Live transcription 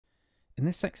In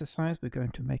this exercise, we're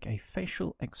going to make a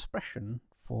facial expression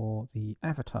for the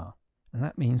avatar, and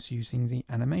that means using the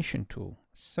animation tool.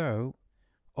 So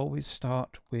always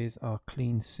start with our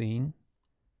clean scene.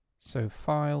 So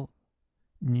File,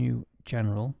 New,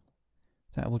 General.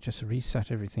 That will just reset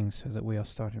everything so that we are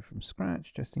starting from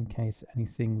scratch, just in case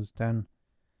anything was done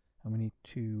and we need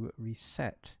to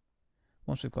reset.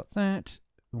 Once we've got that,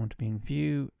 we want to be in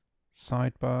View,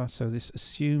 Sidebar. So this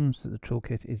assumes that the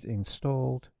toolkit is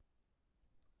installed.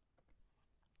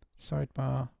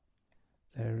 Sidebar,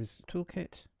 there is the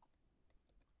toolkit.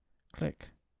 Click,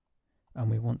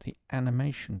 and we want the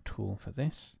animation tool for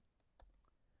this.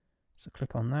 So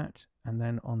click on that, and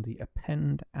then on the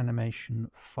Append Animation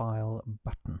File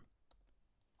button.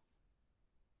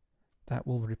 That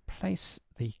will replace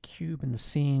the cube in the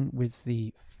scene with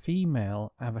the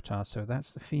female avatar. So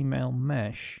that's the female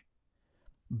mesh.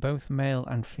 Both male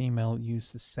and female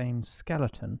use the same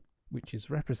skeleton, which is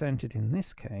represented in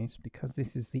this case, because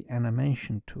this is the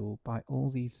animation tool, by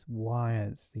all these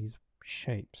wires, these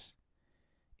shapes.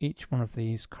 Each one of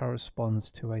these corresponds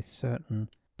to a certain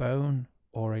bone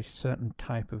or a certain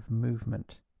type of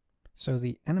movement. So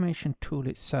the animation tool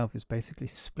itself is basically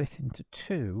split into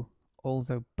two,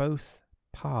 although both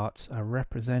parts are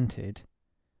represented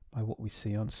by what we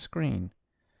see on screen.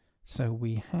 So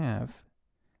we have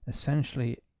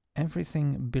essentially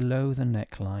everything below the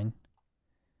neckline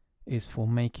is for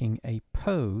making a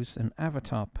pose, an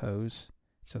avatar pose.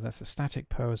 So that's a static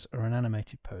pose or an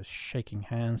animated pose, shaking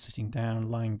hands, sitting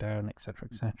down, lying down, etc.,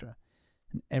 etc.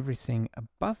 And everything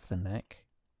above the neck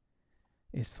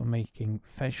is for making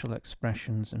facial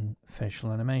expressions and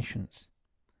facial animations.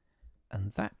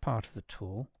 And that part of the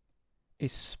tool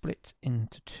is split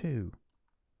into two.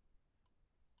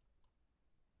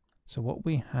 So what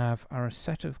we have are a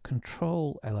set of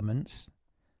control elements.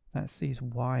 That's these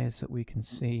wires that we can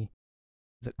see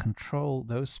that control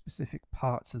those specific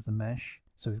parts of the mesh.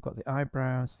 So we've got the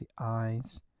eyebrows, the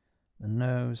eyes, the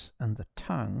nose, and the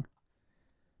tongue.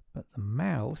 But the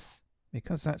mouth,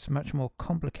 because that's much more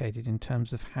complicated in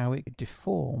terms of how it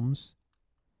deforms,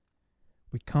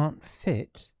 we can't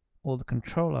fit all the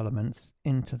control elements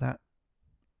into that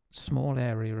small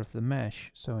area of the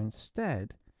mesh. So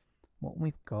instead, what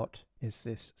we've got is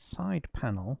this side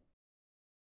panel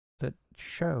that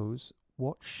shows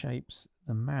what shapes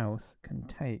the mouth can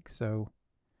take. So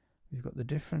we've got the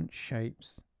different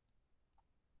shapes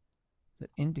that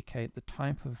indicate the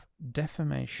type of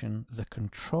deformation the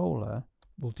controller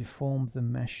will deform the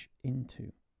mesh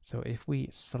into. So if we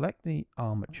select the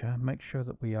armature, make sure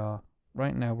that we are,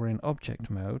 right now we're in object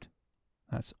mode,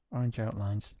 that's orange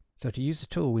outlines. So to use the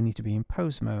tool we need to be in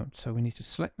pose mode, so we need to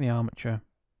select the armature,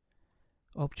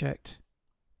 object,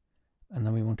 and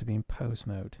then we want to be in pose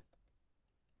mode.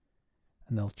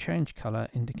 And they'll change color,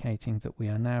 indicating that we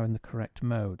are now in the correct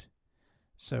mode.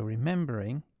 So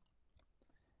remembering,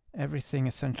 everything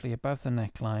essentially above the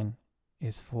neckline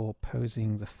is for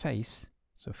posing the face,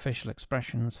 so facial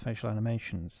expressions, facial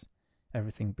animations.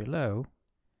 Everything below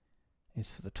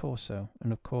is for the torso.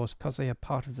 And of course, because they are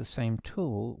part of the same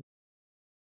tool,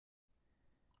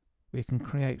 we can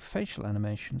create facial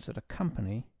animations that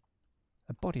accompany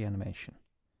a body animation.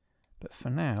 But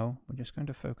for now, we're just going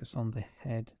to focus on the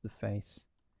head, the face,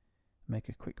 make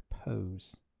a quick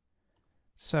pose.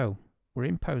 So we're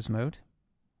in pose mode.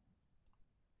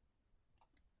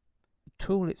 The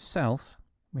tool itself,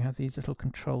 we have these little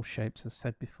control shapes as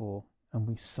said before, and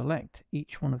we select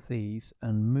each one of these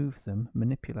and move them,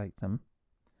 manipulate them,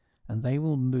 and they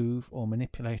will move or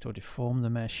manipulate or deform the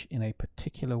mesh in a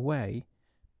particular way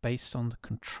based on the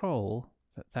control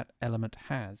that that element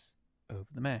has over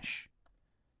the mesh.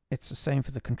 It's the same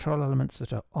for the control elements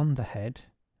that are on the head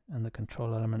and the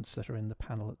control elements that are in the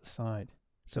panel at the side.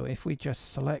 So if we just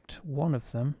select one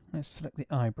of them, let's select the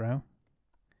eyebrow,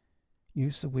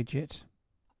 use the widget,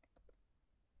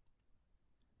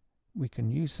 we can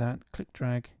use that, click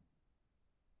drag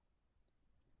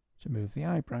to move the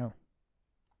eyebrow.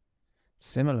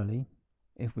 Similarly,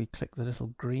 if we click the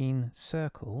little green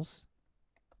circles,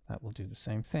 that will do the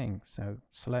same thing. So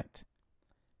select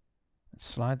and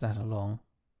slide that along,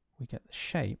 we get the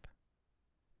shape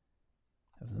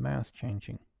of the mouth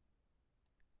changing.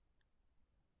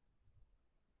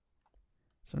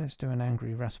 So let's do an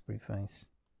angry raspberry face.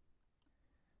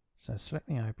 So select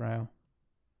the eyebrow,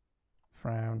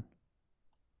 frown,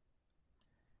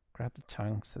 grab the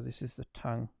tongue, so this is the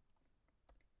tongue,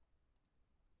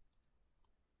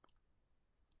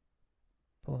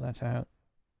 pull that out,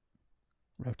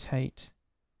 rotate.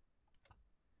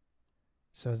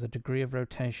 So the degree of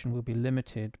rotation will be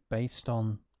limited based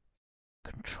on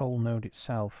control node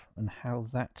itself and how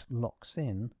that locks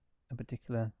in a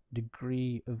particular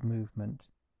degree of movement.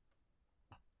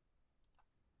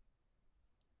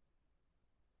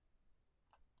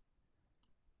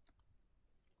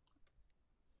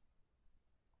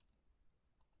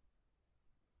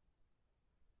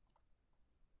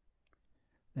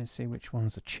 Let's see which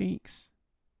one's the cheeks.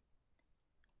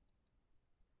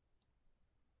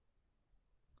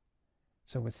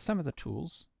 So with some of the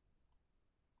tools,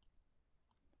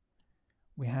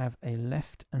 we have a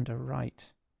left and a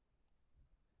right.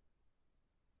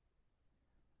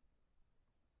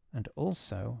 And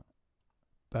also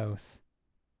both.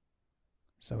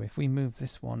 So if we move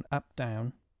this one up,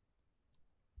 down,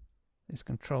 this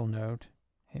control node,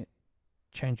 it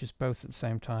changes both at the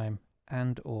same time,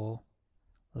 and or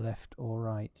left or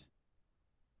right.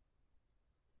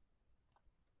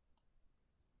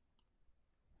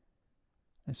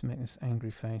 Let's make this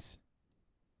angry face.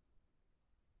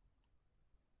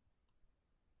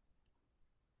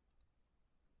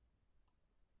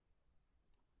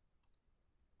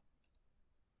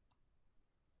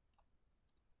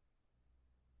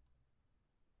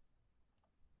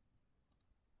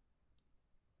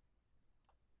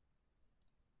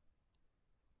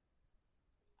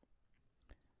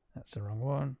 That's the wrong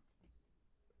one.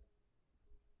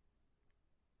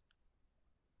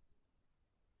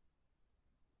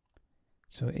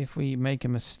 So if we make a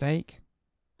mistake,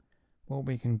 what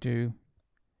we can do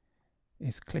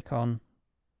is click on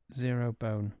zero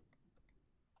bone.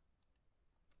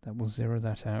 That will zero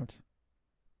that out.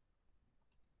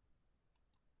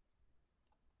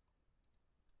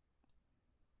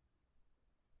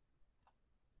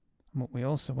 And what we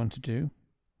also want to do,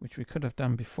 which we could have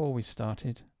done before we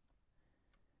started,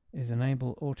 is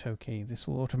enable auto key. This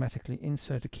will automatically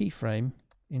insert a keyframe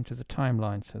into the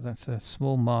timeline. So that's a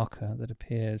small marker that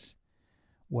appears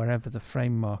wherever the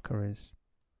frame marker is,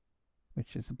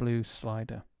 which is a blue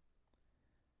slider.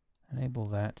 Enable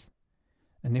that.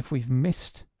 And if we've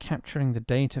missed capturing the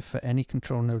data for any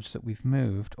control nodes that we've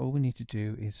moved, all we need to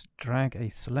do is drag a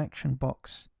selection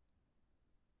box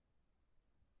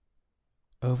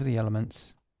over the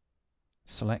elements,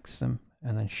 selects them,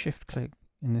 and then shift click,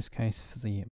 in this case for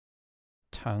the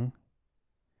tongue.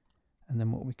 And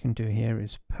then what we can do here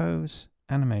is pose,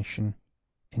 animation,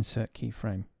 insert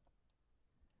keyframe.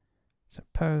 So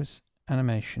pose,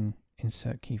 animation,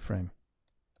 insert keyframe.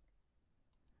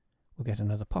 We'll get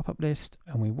another pop-up list,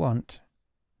 and we want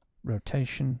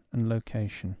rotation and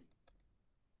location.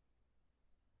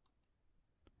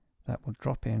 That will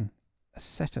drop in a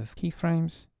set of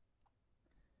keyframes.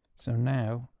 So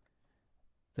now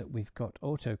that we've got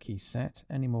auto key set,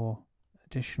 any more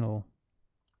additional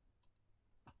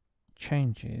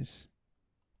changes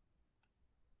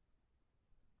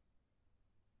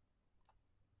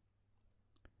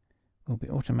will be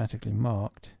automatically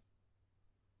marked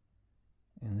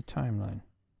in the timeline.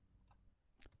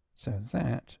 So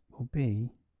that will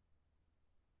be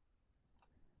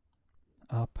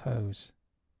our pose.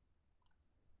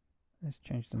 Let's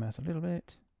change the math a little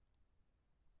bit.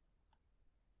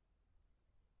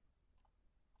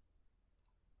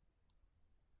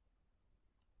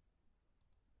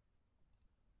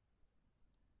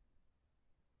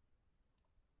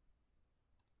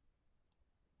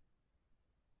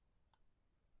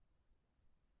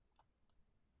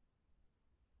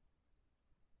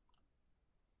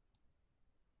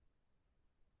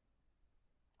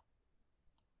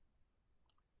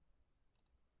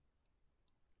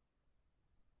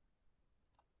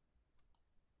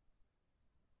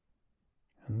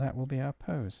 And that will be our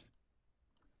pose.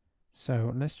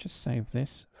 So let's just save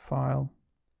this. File,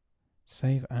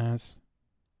 save as.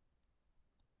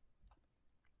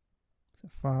 So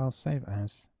file, save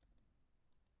as.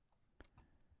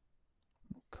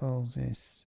 We'll call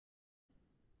this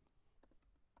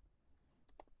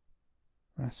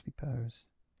raspy pose.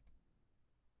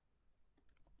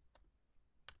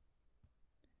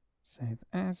 Save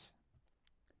as.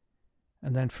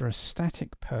 And then for a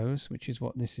static pose, which is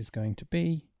what this is going to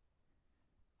be,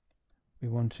 we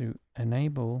want to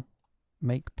enable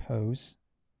make pose,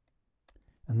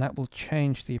 and that will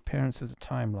change the appearance of the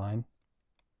timeline.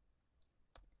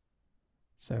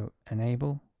 So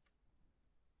enable,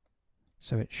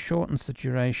 so it shortens the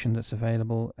duration that's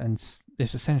available, and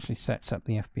this essentially sets up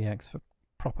the FBX for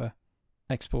proper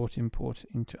export import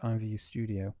into IMVU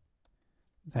Studio.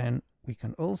 Then we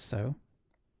can also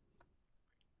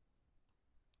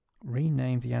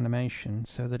rename the animation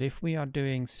so that if we are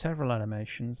doing several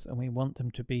animations and we want them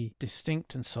to be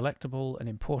distinct and selectable and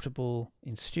importable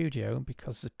in Studio,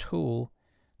 because the tool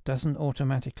doesn't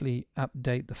automatically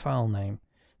update the file name,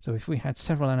 So if we had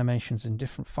several animations in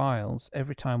different files,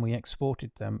 every time we exported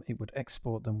them, it would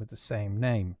export them with the same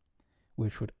name,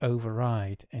 which would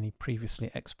override any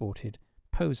previously exported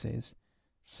poses.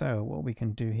 So what we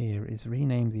can do here is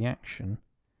rename the action.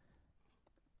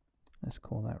 Let's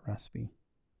call that Raspy.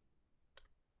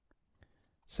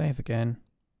 Save again,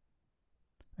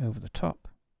 over the top.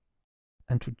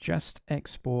 And to just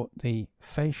export the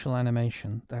facial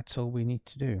animation, that's all we need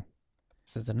to do.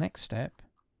 So the next step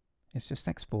is just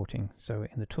exporting. So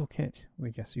in the toolkit,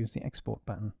 we just use the export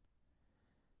button.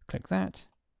 Click that,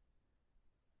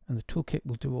 and the toolkit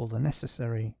will do all the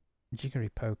necessary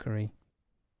jiggery-pokery,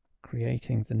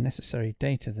 creating the necessary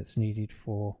data that's needed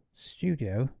for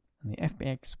Studio, and the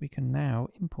FBX we can now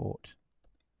import.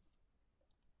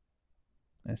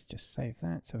 Let's just save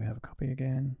that so we have a copy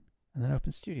again, and then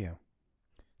open Studio.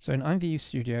 So in IMVU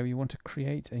Studio, you want to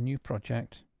create a new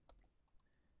project,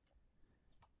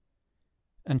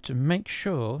 and to make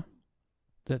sure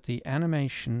that the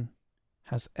animation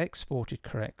has exported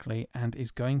correctly and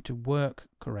is going to work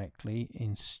correctly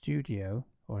in Studio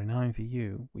or in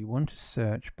IMVU, we want to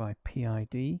search by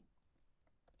PID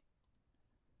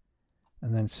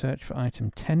and then search for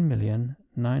item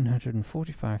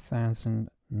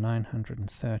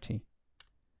 10,945,930,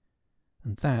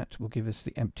 and that will give us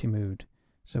the empty mood.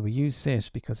 So we use this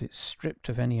because it's stripped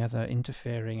of any other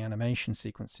interfering animation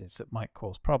sequences that might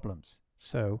cause problems.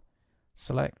 So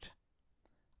select,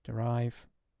 derive,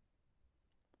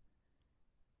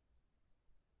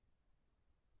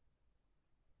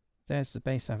 there's the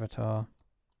base avatar,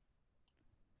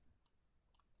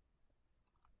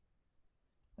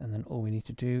 and then all we need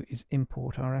to do is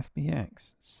import our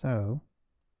FBX. So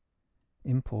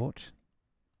import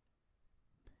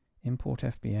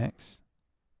FBX,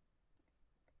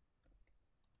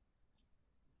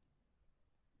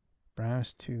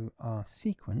 browse to our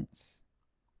sequence,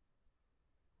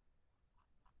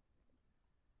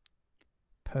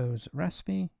 pose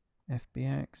Raspy,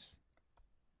 FBX,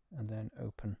 and then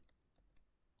open.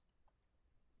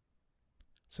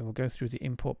 So we'll go through the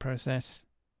import process.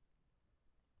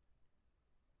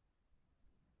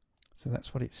 So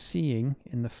that's what it's seeing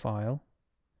in the file.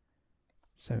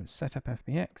 So set up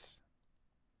FBX.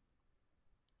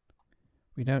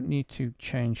 We don't need to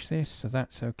change this, so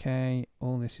that's okay.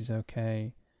 All this is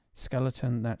okay.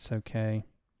 Skeleton, that's okay.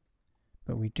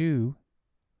 But we do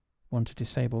want to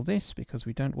disable this because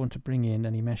we don't want to bring in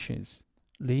any meshes.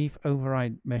 Leave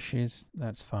override meshes,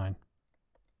 that's fine.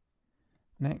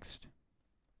 Next.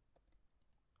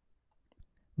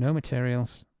 No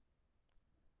materials.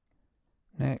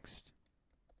 Next.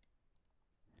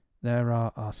 There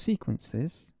are our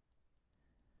sequences.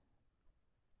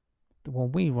 The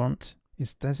one we want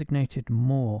is designated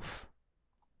morph.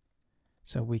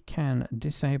 So we can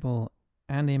disable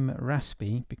anim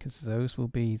raspy because those will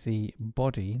be the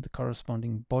body, the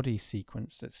corresponding body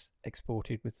sequence that's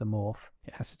exported with the morph.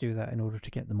 It has to do that in order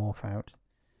to get the morph out.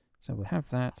 So we'll have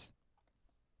that.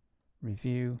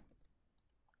 Review.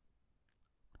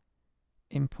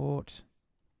 Import.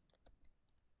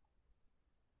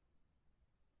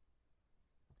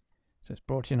 So it's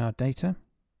brought in our data.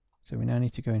 So we now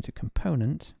need to go into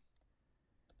component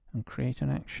and create an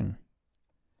action.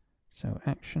 So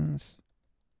actions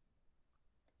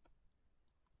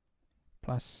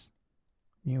plus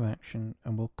new action,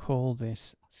 and we'll call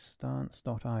this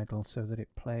stance.idle so that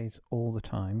it plays all the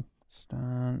time.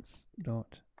 Stance.I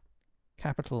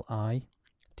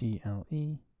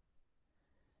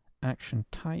action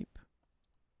type,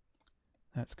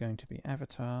 that's going to be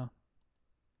avatar.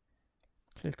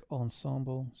 Click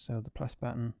ensemble, so the plus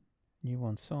button, new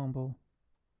ensemble.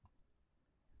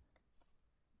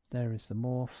 There is the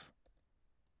morph.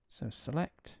 So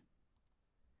select.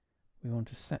 We want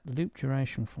to set loop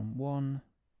duration from 1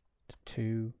 to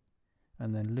 2,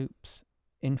 and then loops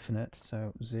infinite,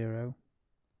 so 0.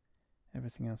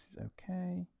 Everything else is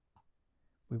okay.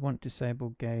 We want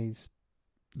disable gaze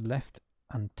left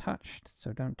untouched,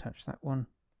 so don't touch that one.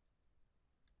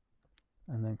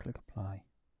 And then click apply.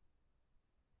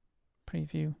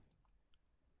 Preview.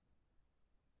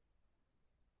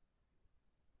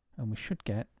 And we should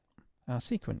get our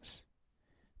sequence.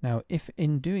 Now, if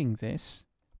in doing this,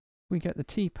 we get the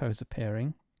T-pose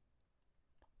appearing,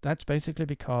 that's basically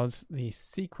because the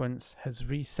sequence has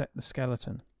reset the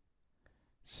skeleton.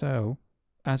 So,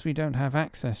 as we don't have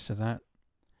access to that,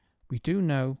 we do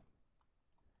know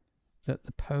that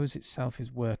the pose itself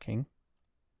is working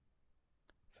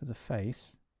for the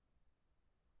face.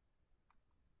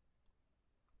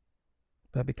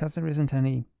 But because there isn't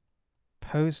any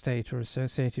pose data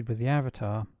associated with the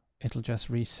avatar, it'll just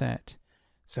reset.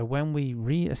 So when we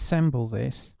reassemble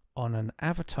this on an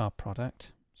avatar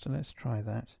product, So let's try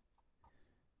that.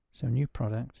 So new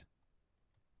product.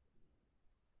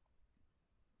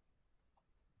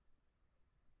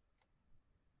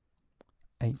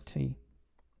 $80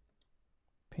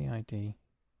 PID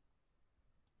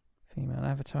female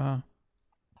avatar,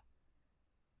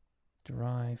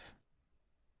 derive,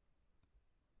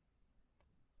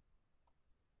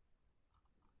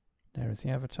 there is the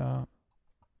avatar.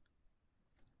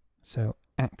 So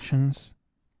actions,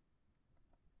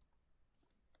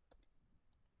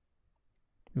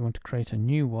 we want to create a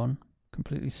new one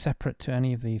completely separate to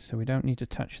any of these, so we don't need to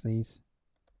touch these.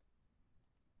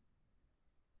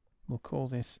 We'll call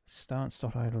this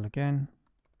stance.idle again.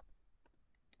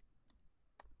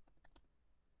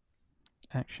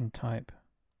 Action type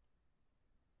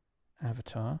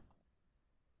avatar.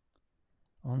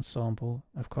 Ensemble.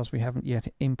 Of course, we haven't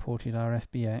yet imported our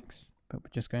FBX, but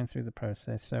we're just going through the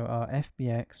process. So our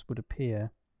FBX would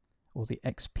appear, or the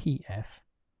XPF,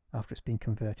 after it's been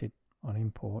converted on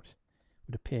import,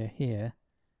 would appear here.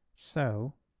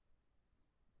 So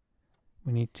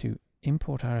we need to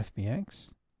import our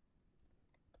FBX.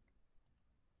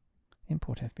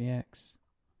 Import FBX,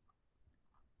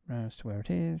 browse to where it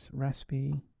is,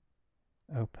 Raspi,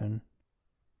 open.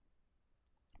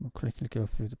 We'll quickly go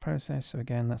through the process. So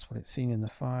again, that's what it's seen in the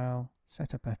file.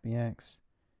 Set up FBX,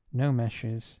 no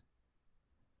meshes,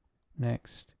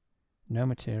 next, no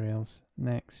materials,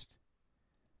 next.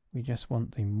 We just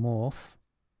want the morph,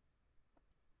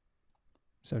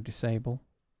 so disable,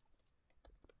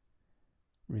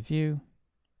 review.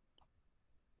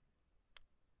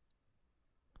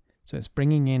 So it's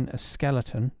bringing in a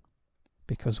skeleton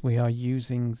because we are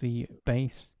using the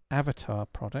base avatar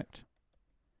product.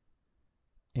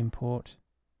 Import.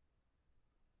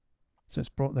 So it's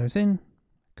brought those in.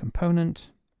 Component.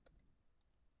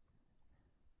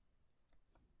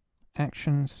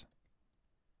 Actions.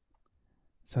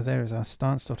 So there is our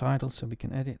stance.idle, so we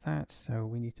can edit that. So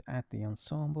we need to add the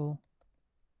ensemble.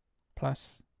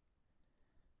 Plus.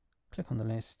 Click on the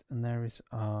list, and there is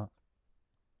our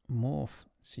morph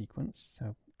sequence.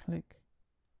 So click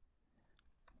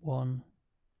 1,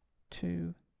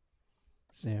 2,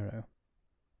 0.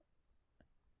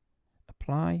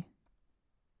 Apply.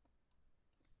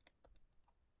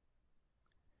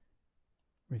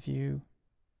 Review.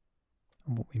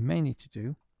 And what we may need to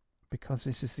do, because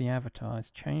this is the avatar, is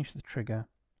change the trigger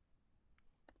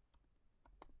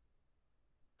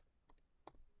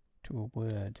to a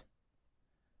word.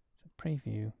 So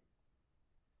preview.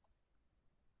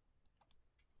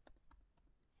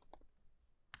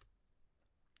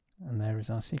 And there is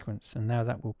our sequence, and now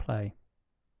that will play.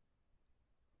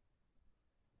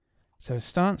 So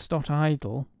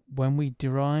stance.idle, when we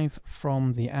derive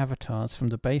from the avatars, from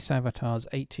the base avatars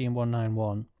 80 and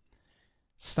 191,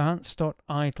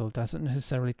 stance.idle doesn't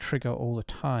necessarily trigger all the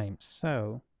time.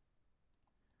 So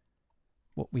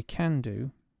what we can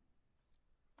do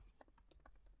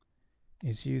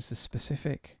is use the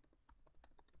specific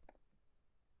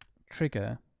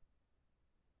trigger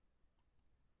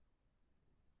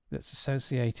that's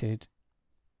associated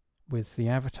with the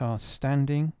avatar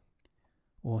standing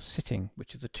or sitting,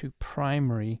 which are the two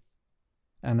primary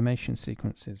animation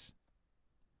sequences.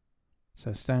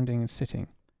 So standing and sitting.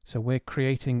 So we're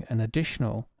creating an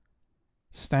additional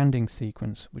standing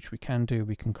sequence, which we can do.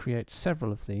 We can create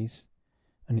several of these,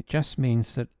 and it just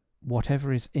means that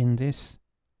whatever is in this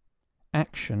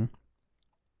action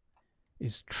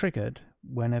is triggered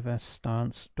whenever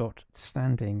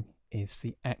stance.standing is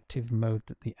the active mode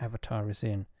that the avatar is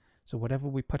in. So whatever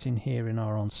we put in here in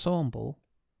our ensemble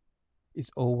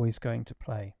is always going to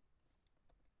play.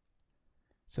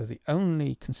 So the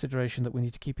only consideration that we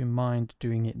need to keep in mind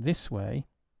doing it this way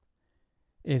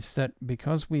is that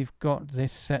because we've got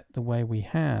this set the way we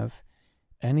have,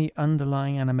 any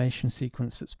underlying animation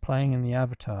sequence that's playing in the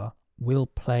avatar will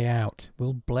play out,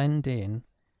 will blend in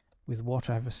with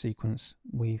whatever sequence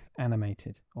we've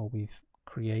animated or we've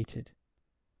created.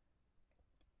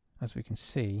 As we can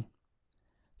see,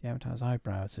 the avatar's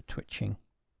eyebrows are twitching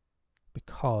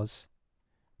because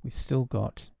we've still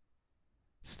got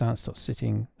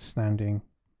stance.sitting, standing,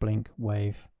 blink,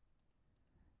 wave,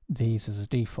 these as the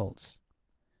defaults.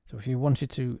 So if you wanted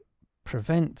to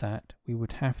prevent that, we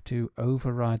would have to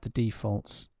override the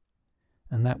defaults,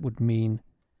 and that would mean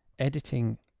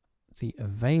editing the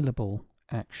available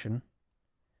action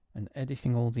and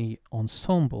editing all the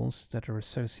ensembles that are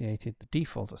associated, the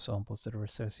default ensembles that are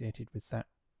associated with that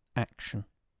action.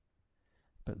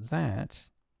 But that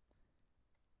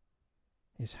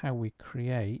is how we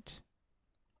create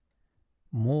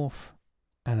morph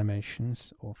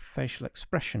animations or facial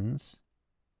expressions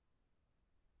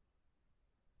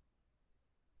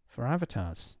for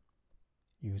avatars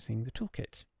using the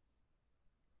toolkit.